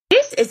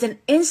is an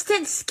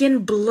instant skin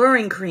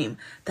blurring cream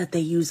that they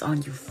use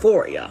on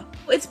Euphoria.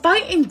 It's by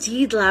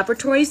Indeed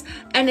Laboratories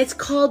and it's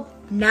called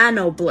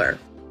Nano Blur.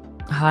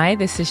 Hi,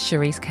 this is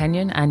Charisse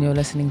Kenyon and you're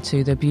listening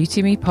to the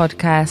Beauty Me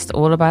podcast,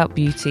 all about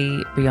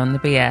beauty beyond the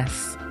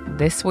BS.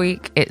 This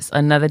week, it's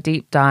another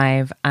deep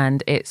dive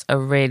and it's a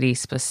really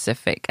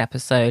specific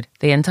episode.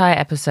 The entire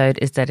episode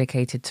is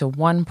dedicated to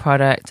one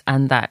product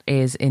and that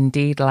is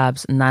Indeed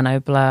Labs Nano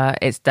Blur.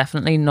 It's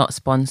definitely not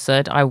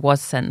sponsored. I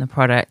was sent the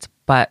product,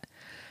 but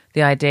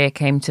the idea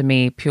came to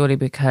me purely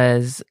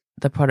because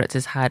the product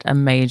has had a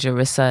major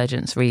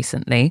resurgence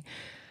recently.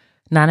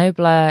 Nano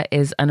Blur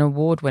is an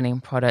award-winning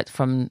product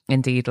from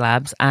Indeed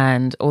Labs,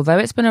 and although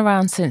it's been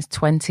around since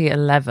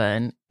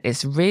 2011,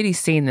 it's really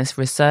seen this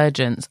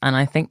resurgence, and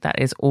I think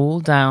that is all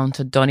down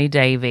to Donny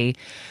Davy,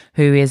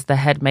 who is the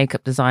head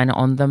makeup designer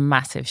on the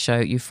massive show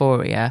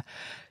Euphoria.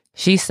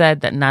 She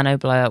said that Nano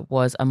Blur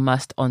was a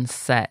must on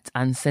set,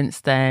 and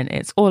since then,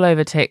 it's all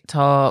over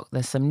TikTok,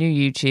 there's some new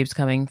YouTubes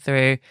coming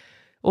through,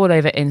 all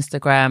over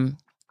Instagram.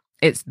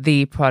 It's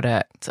the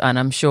product, and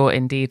I'm sure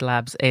Indeed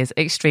Labs is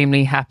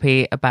extremely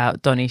happy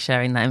about Donny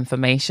sharing that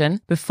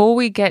information. Before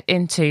we get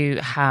into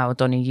how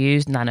Donny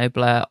used Nano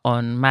Blur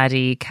on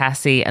Maddie,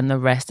 Cassie, and the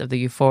rest of the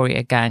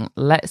Euphoria gang,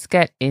 let's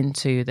get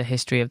into the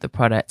history of the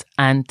product.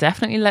 And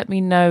definitely let me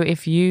know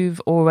if you've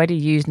already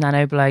used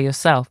Nano Blur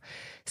yourself.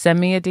 Send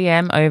me a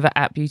DM over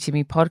at Beauty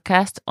Me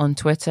Podcast on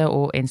Twitter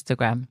or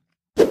Instagram.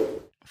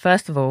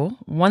 First of all,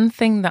 one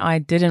thing that I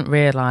didn't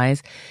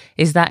realize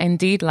is that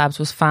Indeed Labs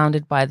was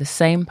founded by the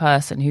same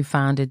person who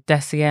founded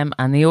Deciem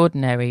and The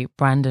Ordinary,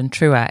 Brandon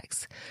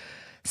Truax.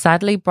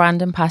 Sadly,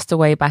 Brandon passed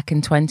away back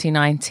in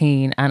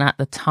 2019, and at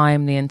the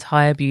time, the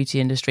entire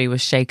beauty industry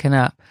was shaken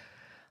up.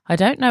 I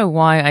don't know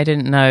why I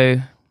didn't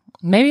know.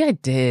 Maybe I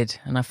did,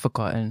 and I've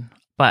forgotten.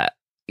 But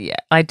yeah,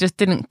 I just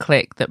didn't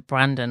click that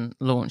Brandon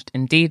launched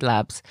Indeed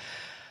Labs.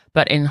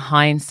 But in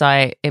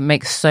hindsight, it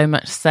makes so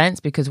much sense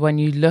because when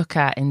you look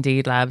at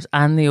Indeed Labs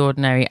and The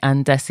Ordinary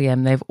and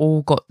Deciem, they've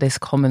all got this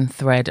common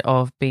thread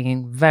of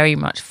being very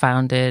much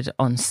founded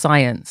on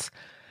science.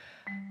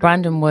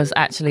 Brandon was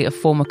actually a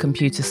former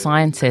computer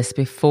scientist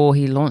before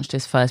he launched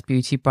his first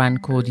beauty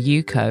brand called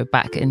Yuko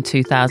back in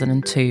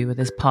 2002 with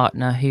his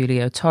partner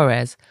Julio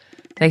Torres.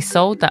 They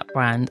sold that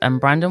brand and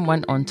Brandon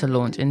went on to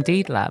launch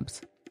Indeed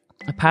Labs.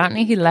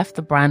 Apparently, he left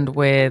the brand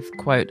with,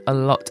 quote, a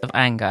lot of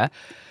anger.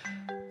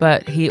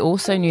 But he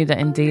also knew that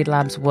Indeed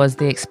Labs was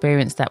the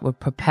experience that would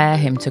prepare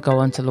him to go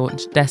on to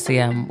launch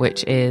Deciem,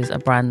 which is a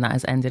brand that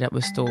has ended up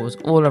with stores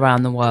all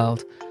around the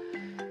world.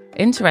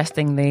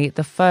 Interestingly,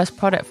 the first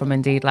product from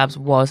Indeed Labs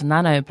was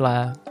Nano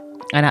Blur,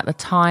 and at the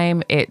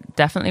time, it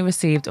definitely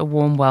received a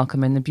warm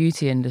welcome in the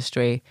beauty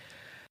industry.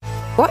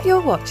 What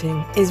you're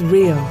watching is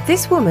real.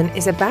 This woman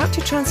is about to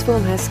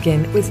transform her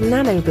skin with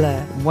Nano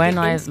Blur. When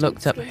I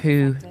looked up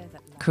who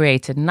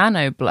created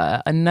Nano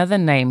Blur, another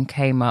name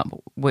came up,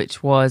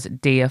 which was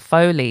Dia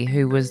Foley,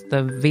 who was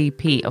the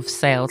VP of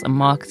Sales and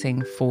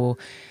Marketing for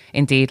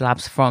Indeed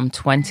Labs from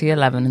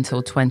 2011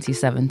 until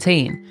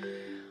 2017.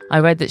 I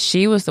read that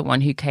she was the one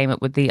who came up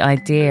with the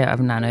idea of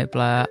Nano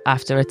Blur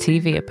after a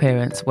TV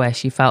appearance where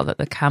she felt that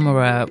the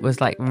camera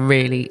was like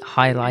really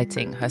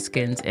highlighting her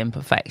skin's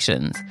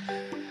imperfections.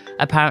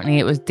 Apparently,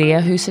 it was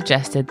Dia who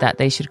suggested that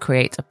they should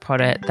create a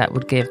product that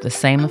would give the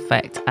same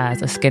effect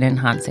as a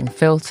skin-enhancing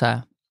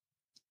filter.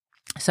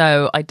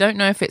 So I don't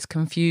know if it's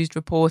confused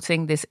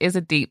reporting. This is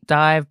a deep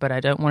dive, but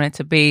I don't want it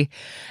to be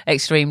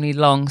extremely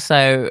long.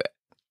 So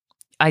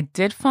I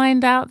did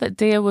find out that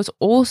Dia was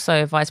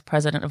also vice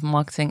president of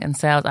marketing and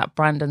sales at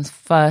Brandon's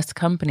first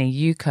company,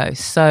 Yuko.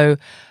 So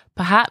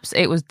perhaps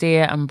it was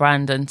Dia and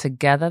Brandon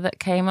together that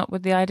came up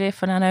with the idea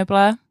for Nano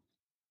Blur.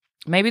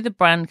 Maybe the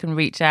brand can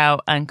reach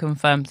out and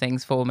confirm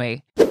things for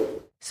me.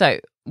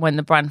 So when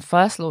the brand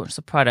first launched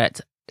the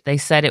product, they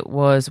said it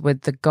was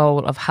with the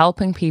goal of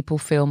helping people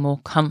feel more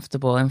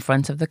comfortable in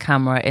front of the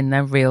camera in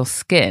their real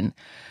skin.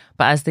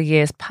 But as the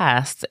years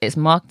passed, its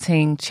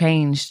marketing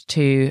changed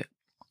to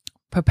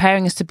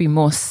preparing us to be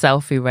more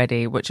selfie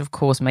ready, which of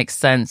course makes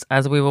sense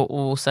as we were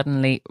all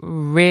suddenly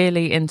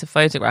really into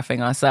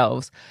photographing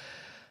ourselves.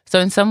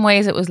 So in some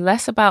ways, it was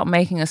less about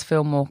making us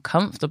feel more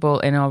comfortable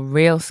in our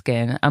real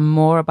skin and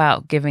more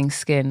about giving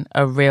skin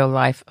a real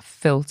life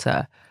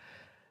filter.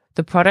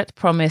 The product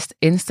promised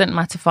instant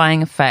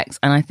mattifying effects,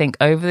 and I think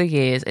over the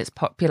years, its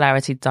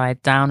popularity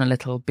died down a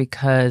little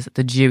because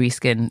the dewy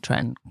skin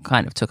trend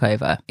kind of took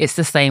over. It's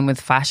the same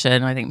with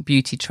fashion. I think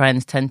beauty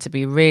trends tend to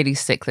be really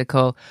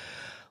cyclical.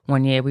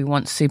 One year we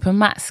want super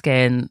matte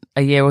skin.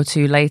 A year or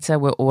two later,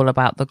 we're all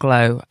about the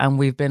glow, and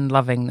we've been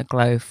loving the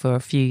glow for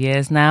a few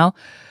years now.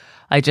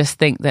 I just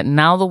think that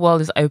now the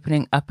world is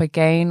opening up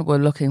again, we're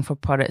looking for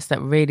products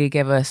that really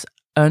give us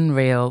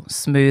unreal,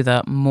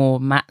 smoother, more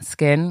matte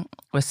skin.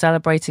 We're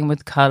celebrating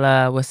with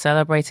color. We're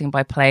celebrating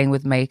by playing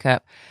with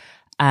makeup.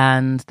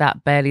 And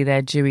that barely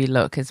there dewy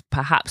look is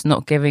perhaps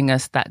not giving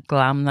us that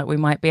glam that we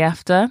might be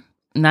after.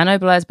 Nano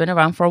Blur has been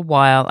around for a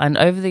while, and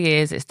over the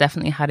years, it's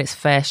definitely had its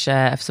fair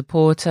share of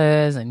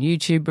supporters and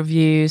YouTube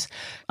reviews.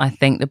 I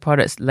think the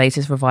product's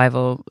latest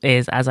revival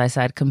is, as I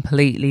said,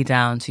 completely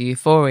down to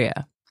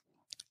Euphoria.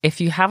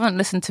 If you haven't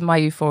listened to my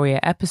Euphoria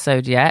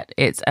episode yet,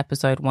 it's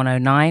episode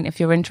 109 if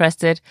you're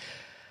interested.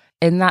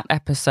 In that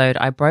episode,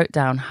 I broke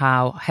down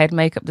how head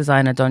makeup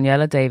designer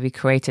Daniela Davy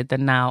created the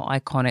now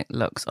iconic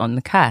looks on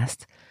the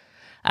cast.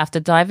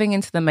 After diving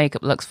into the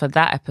makeup looks for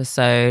that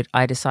episode,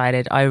 I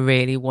decided I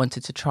really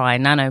wanted to try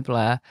Nano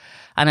Blur.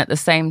 And at the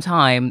same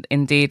time,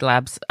 Indeed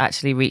Labs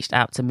actually reached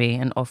out to me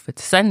and offered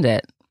to send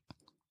it.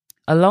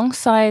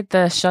 Alongside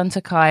the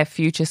Chantecaille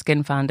Future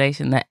Skin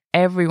Foundation that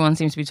everyone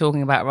seems to be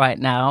talking about right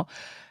now,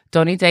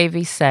 Donnie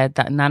Davies said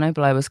that Nano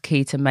Blur was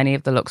key to many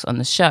of the looks on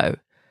the show.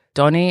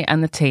 Donnie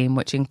and the team,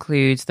 which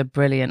includes the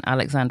brilliant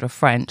Alexandra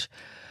French,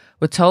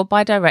 were told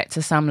by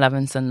director Sam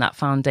Levinson that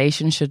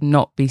foundation should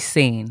not be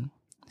seen.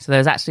 So there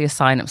was actually a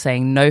sign up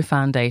saying no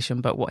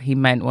foundation, but what he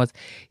meant was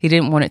he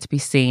didn't want it to be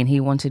seen.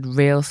 He wanted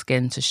real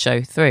skin to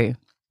show through.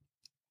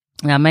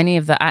 Now, many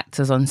of the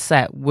actors on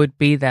set would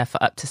be there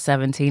for up to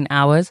 17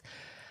 hours.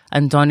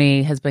 And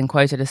Donnie has been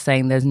quoted as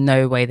saying there's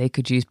no way they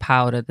could use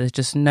powder. There's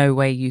just no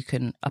way you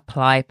can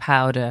apply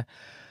powder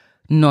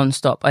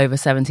non-stop over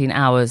 17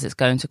 hours. It's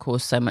going to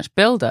cause so much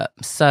buildup.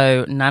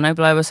 So Nano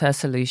Blur was her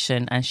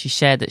solution, and she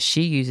shared that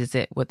she uses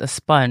it with a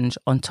sponge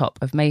on top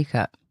of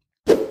makeup.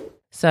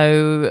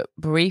 So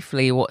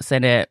briefly, what's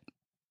in it?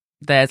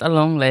 There's a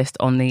long list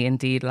on the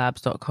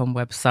IndeedLabs.com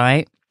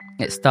website.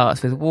 It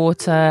starts with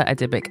water,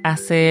 adipic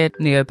acid,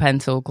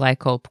 neopentyl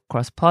glycol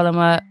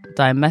cross-polymer,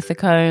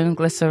 dimethicone,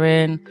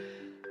 glycerin,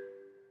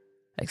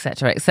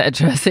 etc.,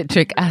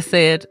 citric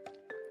acid.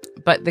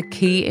 But the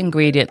key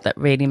ingredient that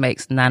really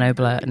makes Nano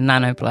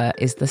Blur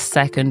is the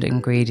second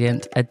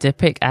ingredient,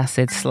 adipic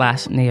acid /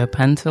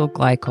 neopentyl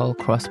glycol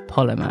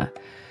cross-polymer.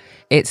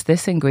 It's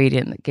this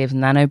ingredient that gives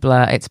Nano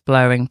Blur its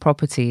blurring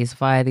properties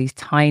via these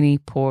tiny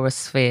porous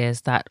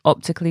spheres that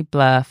optically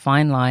blur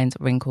fine lines,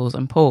 wrinkles,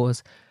 and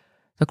pores.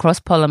 The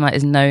cross-polymer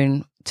is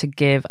known to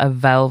give a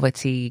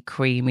velvety,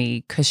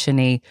 creamy,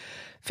 cushiony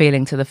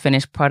feeling to the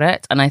finished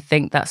product, and I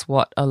think that's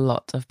what a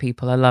lot of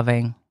people are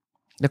loving.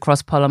 The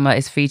cross-polymer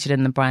is featured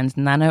in the brand's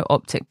Nano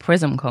Optic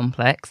Prism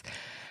complex,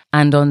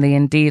 and on the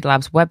Indeed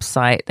Labs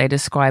website, they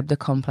describe the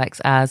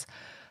complex as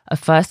a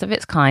first of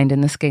its kind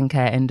in the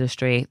skincare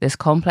industry. This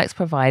complex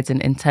provides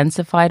an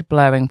intensified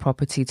blurring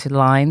property to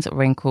lines,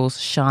 wrinkles,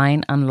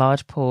 shine, and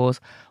large pores,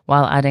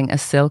 while adding a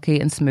silky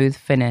and smooth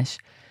finish.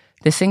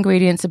 This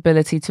ingredient's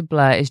ability to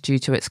blur is due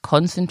to its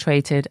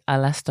concentrated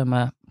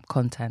elastomer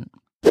content.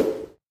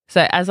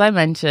 So as I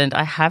mentioned,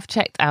 I have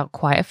checked out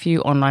quite a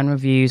few online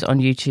reviews on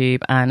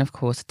YouTube and, of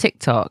course,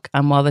 TikTok.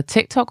 And while the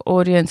TikTok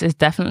audience is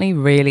definitely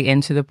really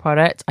into the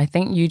product, I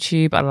think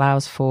YouTube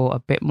allows for a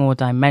bit more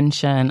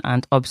dimension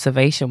and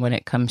observation when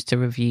it comes to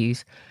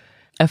reviews.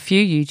 A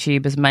few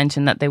YouTubers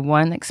mentioned that they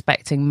weren't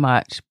expecting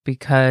much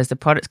because the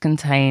product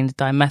contained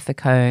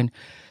dimethicone.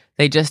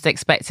 They just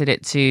expected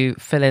it to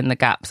fill in the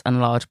gaps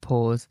and large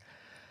pores.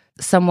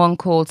 Someone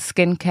called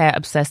Skincare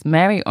Obsessed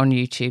Mary on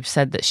YouTube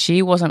said that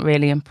she wasn't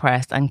really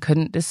impressed and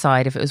couldn't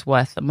decide if it was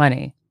worth the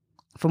money.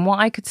 From what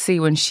I could see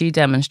when she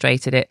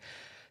demonstrated it,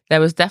 there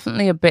was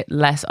definitely a bit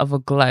less of a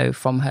glow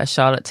from her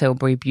Charlotte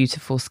Tilbury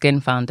Beautiful Skin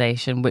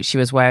Foundation, which she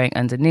was wearing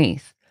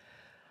underneath.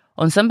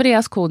 On somebody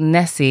else called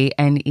Nessie,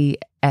 Nesci,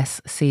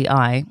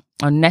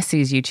 on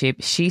Nessie's YouTube,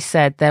 she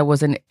said there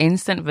was an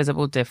instant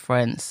visible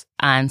difference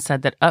and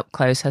said that up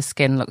close her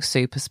skin looked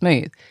super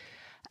smooth.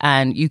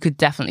 And you could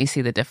definitely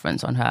see the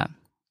difference on her.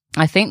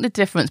 I think the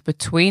difference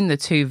between the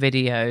two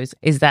videos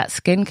is that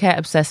Skincare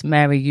Obsessed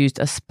Mary used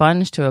a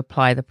sponge to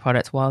apply the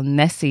product, while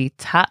Nessie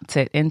tapped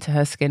it into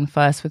her skin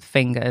first with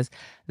fingers,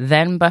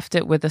 then buffed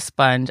it with a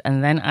sponge,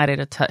 and then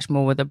added a touch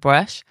more with a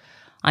brush.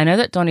 I know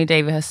that Donnie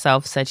Davy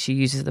herself said she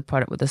uses the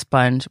product with a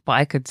sponge, but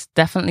I could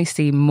definitely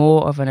see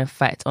more of an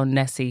effect on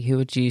Nessie, who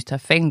had used her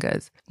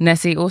fingers.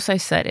 Nessie also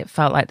said it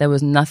felt like there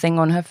was nothing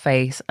on her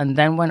face, and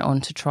then went on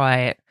to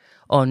try it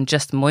on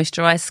just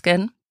moisturized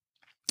skin,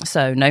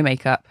 so no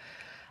makeup,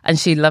 and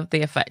she loved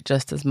the effect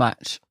just as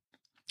much.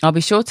 I'll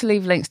be sure to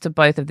leave links to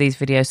both of these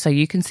videos so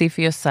you can see for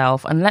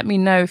yourself, and let me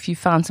know if you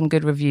found some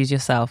good reviews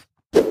yourself.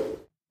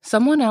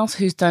 Someone else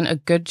who's done a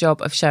good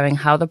job of showing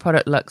how the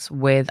product looks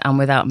with and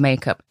without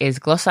makeup is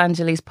Gloss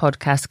Angeles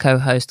podcast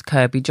co-host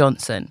Kirby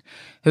Johnson,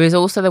 who is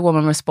also the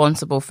woman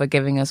responsible for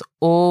giving us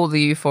all the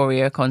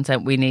Euphoria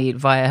content we need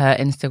via her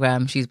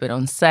Instagram. She's been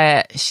on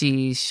set,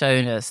 she's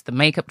shown us the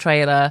makeup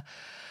trailer.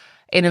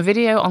 In a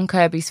video on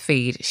Kirby's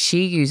feed,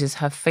 she uses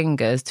her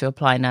fingers to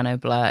apply Nano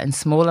Blur in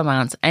small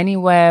amounts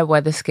anywhere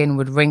where the skin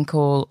would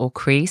wrinkle or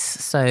crease,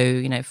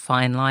 so,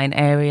 fine line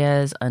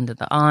areas, under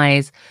the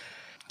eyes.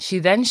 She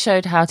then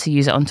showed how to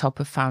use it on top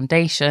of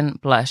foundation,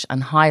 blush,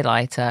 and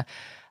highlighter,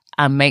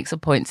 and makes a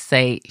point to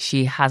say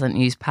she hasn't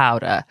used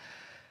powder.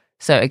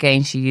 So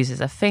again, she uses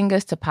her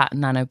fingers to pat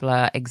Nano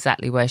Blur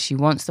exactly where she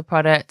wants the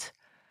product.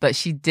 But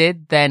she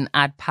did then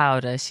add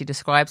powder. She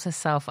describes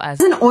herself as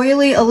an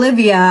oily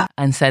Olivia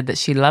and said that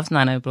she loves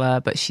Nano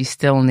Blur, but she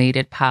still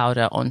needed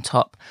powder on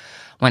top.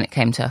 when it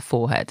came to her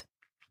forehead.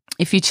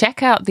 If you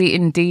check out the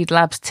Indeed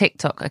Labs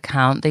TikTok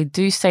account, they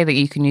do say that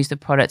you can use the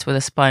product with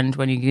a sponge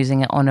when you're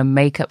using it on a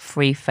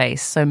makeup-free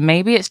face. So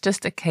maybe it's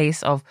just a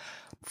case of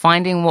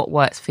finding what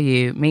works for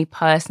you. Me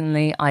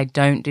personally, I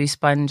don't do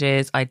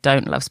sponges. I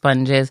don't love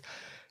sponges.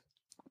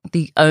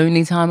 The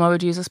only time I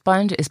would use a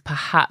sponge is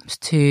perhaps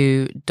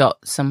to dot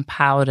some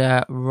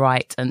powder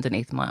right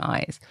underneath my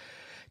eyes,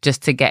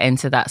 just to get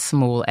into that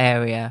small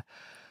area.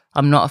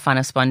 I'm not a fan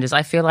of sponges.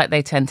 I feel like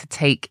they tend to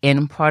take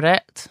in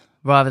product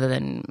rather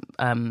than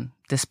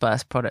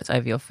disperse product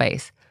over your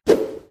face.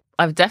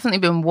 I've definitely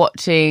been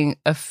watching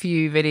a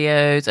few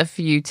videos, a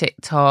few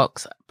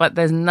TikToks, but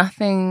there's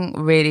nothing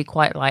really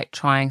quite like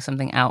trying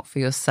something out for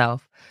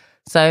yourself.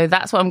 So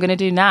that's what I'm going to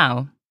do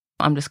now.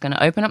 I'm just going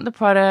to open up the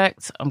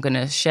product. I'm going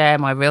to share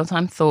my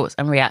real-time thoughts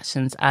and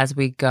reactions as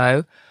we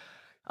go.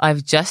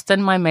 I've just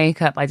done my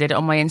makeup. I did it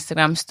on my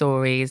Instagram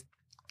stories.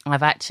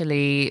 I've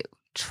actually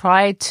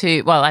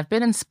I've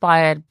been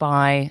inspired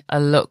by a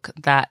look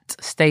that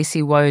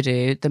Stacey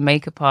Wodu, the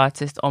makeup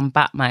artist on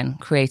Batman,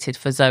 created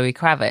for Zoe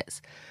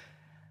Kravitz.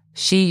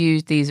 She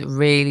used these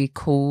really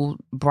cool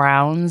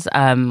browns,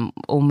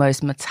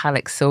 almost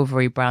metallic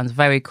silvery browns,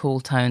 very cool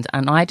tones,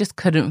 and I just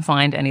couldn't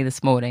find any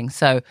this morning.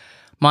 So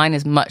mine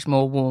is much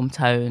more warm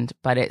toned,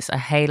 but it's a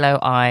halo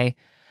eye.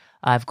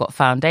 I've got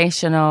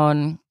foundation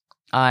on,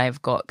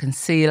 I've got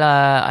concealer,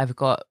 I've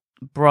got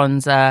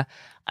bronzer,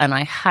 and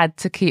I had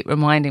to keep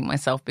reminding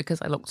myself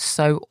because I looked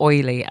so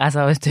oily as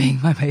I was doing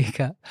my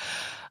makeup.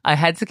 I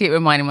had to keep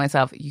reminding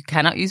myself, you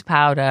cannot use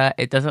powder.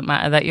 It doesn't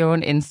matter that you're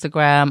on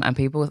Instagram and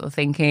people are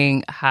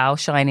thinking, how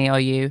shiny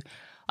are you?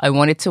 I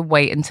wanted to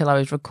wait until I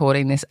was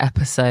recording this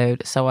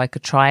episode so I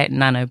could try it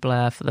Nano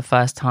Blur for the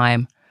first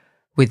time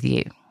with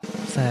you.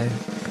 So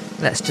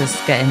let's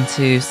just get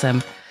into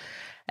some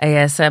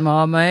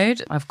ASMR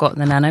mode. I've got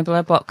the Nano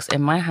Blur box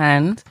in my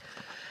hand.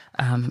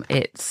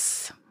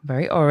 It's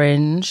very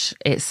orange.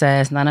 It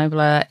says Nano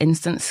Blur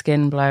Instant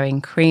Skin Blurring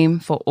Cream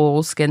for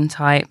all skin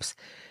types,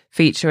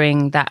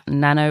 featuring that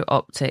nano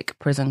optic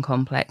prism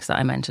complex that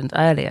I mentioned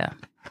earlier.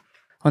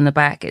 On the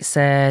back, it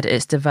said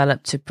it's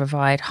developed to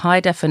provide high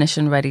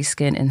definition ready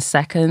skin in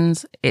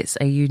seconds. It's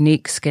a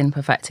unique skin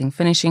perfecting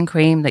finishing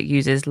cream that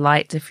uses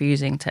light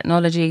diffusing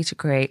technology to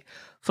create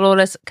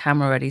flawless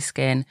camera ready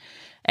skin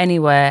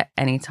anywhere,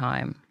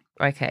 anytime.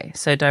 Okay,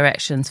 so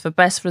directions. For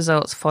best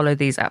results, follow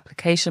these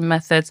application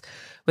methods.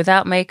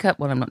 Without makeup,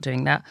 well, I'm not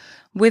doing that.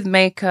 With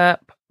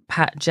makeup,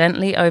 pat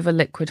gently over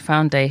liquid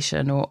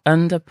foundation or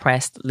under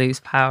pressed loose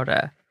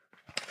powder.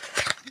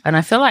 And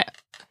I feel like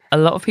a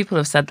lot of people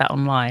have said that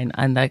online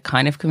and they're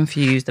kind of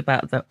confused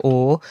about the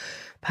or.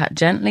 Pat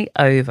gently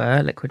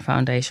over liquid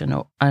foundation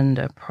or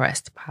under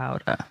pressed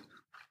powder.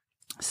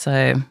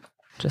 So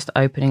just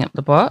opening up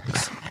the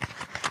box.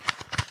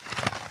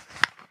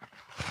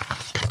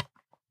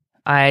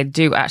 I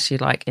do actually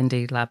like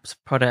Indeed Labs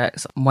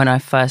products. When I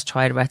first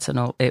tried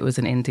retinol, it was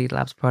an Indeed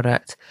Labs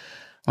product.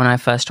 When I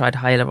first tried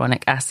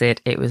hyaluronic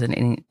acid, it was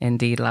an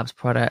Indeed Labs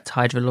product.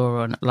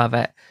 Hydroluron, love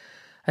it.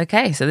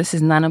 Okay, so this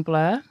is Nano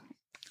Blur.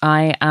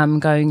 I am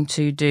going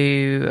to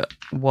do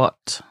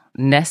what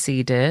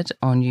Nessie did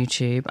on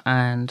YouTube,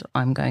 and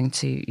I'm going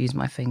to use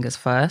my fingers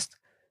first.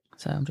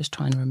 So I'm just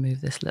trying to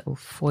remove this little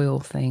foil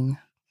thing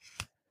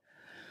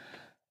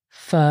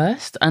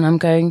first, and I'm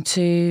going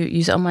to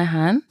use it on my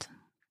hand.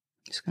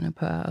 Just going to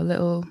put out a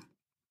little,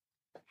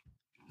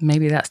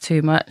 maybe that's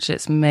too much.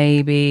 It's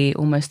maybe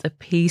almost a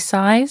pea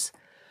size.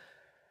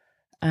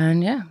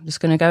 And yeah, I'm just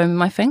going to go in with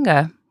my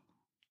finger.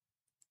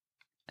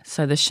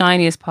 So the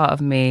shiniest part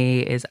of me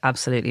is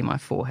absolutely my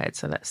forehead.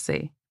 So let's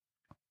see.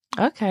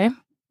 Okay.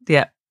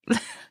 Yeah.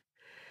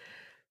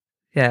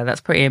 Yeah,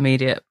 that's pretty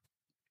immediate.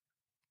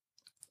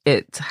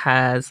 It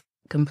has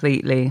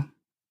completely,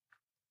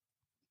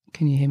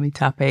 can you hear me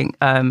tapping?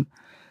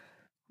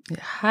 It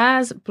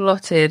has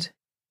blotted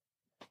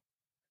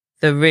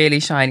the really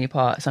shiny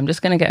part. So I'm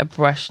just going to get a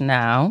brush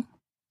now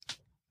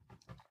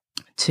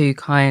to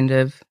kind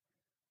of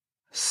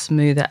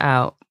smooth it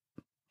out.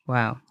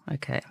 Wow.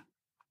 Okay.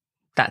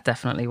 That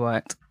definitely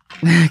worked.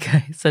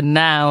 Okay. So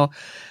now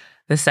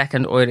the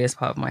second oiliest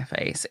part of my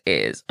face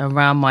is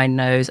around my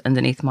nose,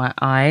 underneath my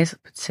eyes,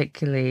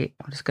 particularly.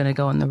 I'm just going to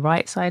go on the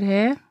right side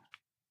here.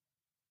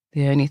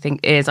 The only thing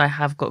is I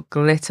have got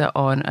glitter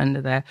on under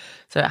there.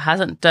 So it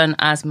hasn't done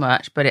as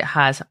much, but it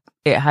has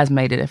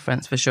made a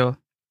difference for sure.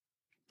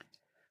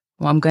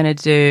 What I'm going to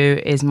do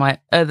is my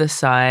other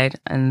side,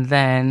 and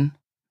then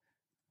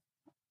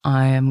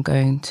I am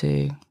going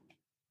to, I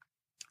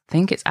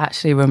think it's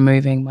actually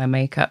removing my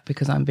makeup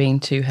because I'm being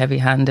too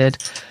heavy-handed.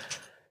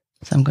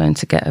 So I'm going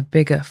to get a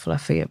bigger,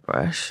 fluffier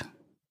brush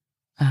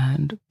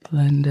and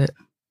blend it.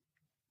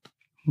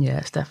 Yeah,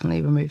 it's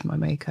definitely removed my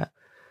makeup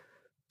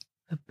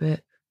a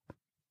bit.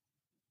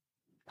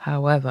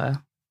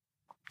 However,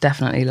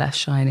 definitely less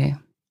shiny.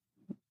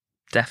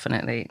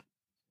 Definitely.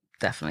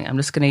 I'm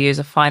just going to use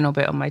a final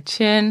bit on my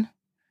chin.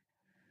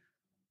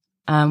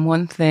 And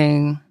one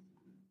thing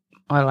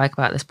I like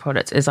about this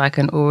product is I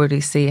can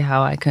already see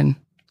how I can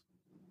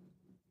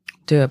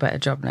do a better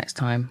job next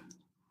time.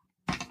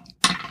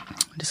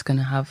 I'm just going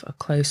to have a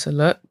closer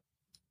look.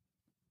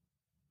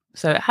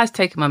 So it has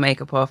taken my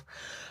makeup off,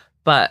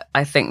 but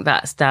I think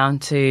that's down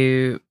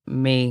to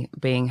me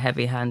being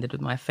heavy-handed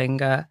with my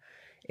finger.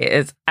 It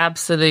has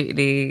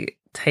absolutely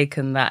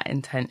taken that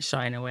intense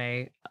shine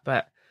away.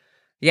 But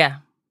yeah,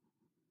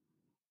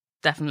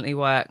 definitely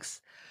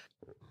works.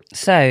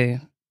 So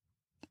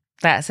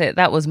that's it.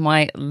 That was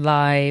my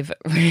live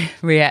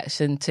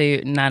reaction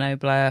to Nano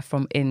Blur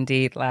from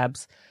Indeed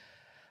Labs.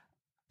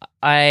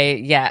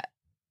 That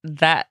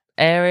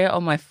area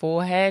on my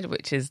forehead,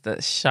 which is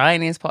the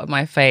shiniest part of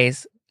my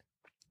face,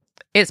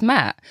 it's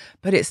matte,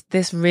 but it's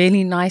this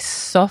really nice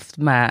soft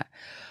matte.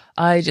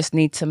 I just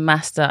need to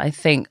master, I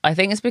think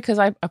it's because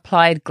I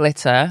applied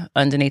glitter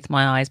underneath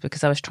my eyes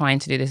because I was trying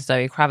to do this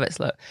Zoe Kravitz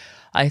look.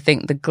 I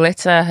think the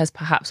glitter has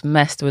perhaps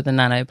messed with the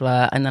Nano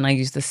Blur, and then I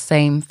used the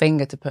same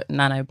finger to put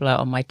Nano Blur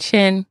on my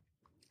chin,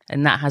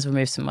 and that has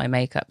removed some of my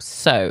makeup.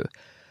 So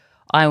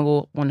I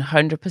will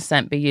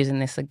 100% be using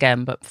this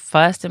again, but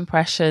first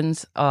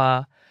impressions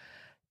are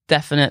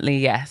definitely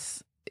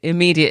yes.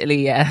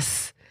 Immediately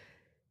yes.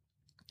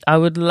 I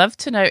would love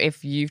to know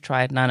if you've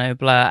tried Nano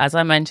Blur. As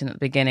I mentioned at the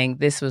beginning,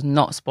 this was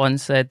not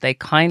sponsored. They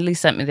kindly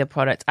sent me the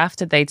product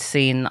after they'd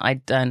seen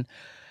I'd done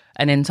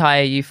an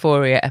entire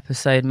Euphoria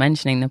episode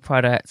mentioning the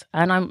product.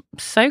 And I'm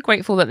so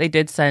grateful that they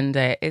did send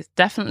it. It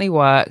definitely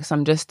works.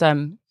 I'm just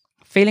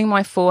feeling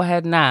my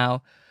forehead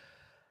now.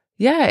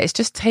 Yeah, it's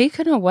just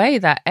taken away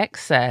that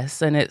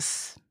excess, and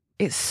it's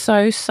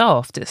so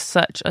soft. It's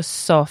such a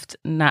soft,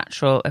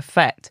 natural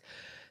effect.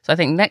 So I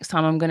think next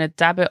time I'm going to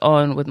dab it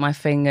on with my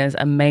fingers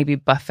and maybe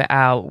buff it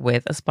out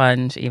with a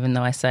sponge, even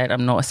though I said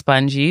I'm not a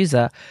sponge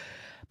user.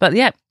 But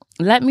yeah,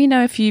 let me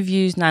know if you've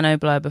used Nano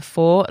Blur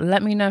before.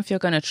 Let me know if you're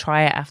going to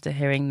try it after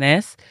hearing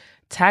this.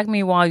 Tag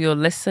me while you're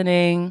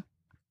listening.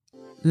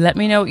 Let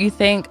me know what you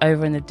think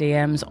over in the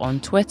DMs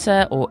on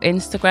Twitter or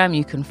Instagram.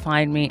 You can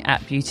find me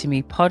at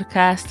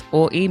BeautyMePodcast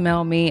or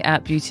email me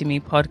at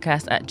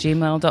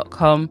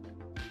beautymepodcast@gmail.com.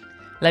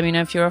 Let me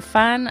know if you're a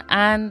fan,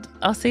 and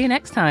I'll see you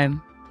next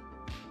time.